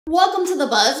Welcome to The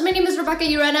Buzz. My name is Rebecca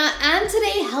Urena, and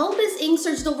today Helbiz Inc.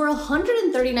 surged over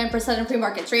 139% in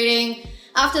pre-market trading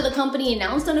after the company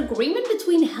announced an agreement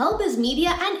between Helbiz Media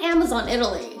and Amazon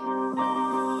Italy.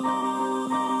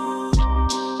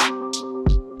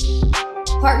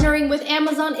 Partnering with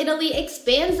Amazon Italy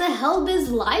expands the Helbiz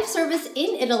live service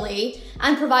in Italy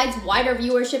and provides wider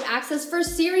viewership access for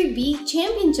Serie B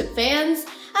championship fans,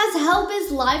 as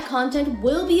Helbiz live content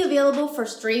will be available for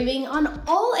streaming on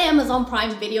all Amazon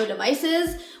Prime Video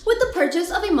devices with the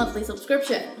purchase of a monthly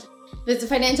subscription. Visit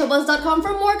financialbuzz.com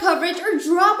for more coverage or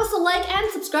drop us a like and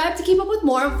subscribe to keep up with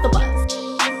more of The Buzz.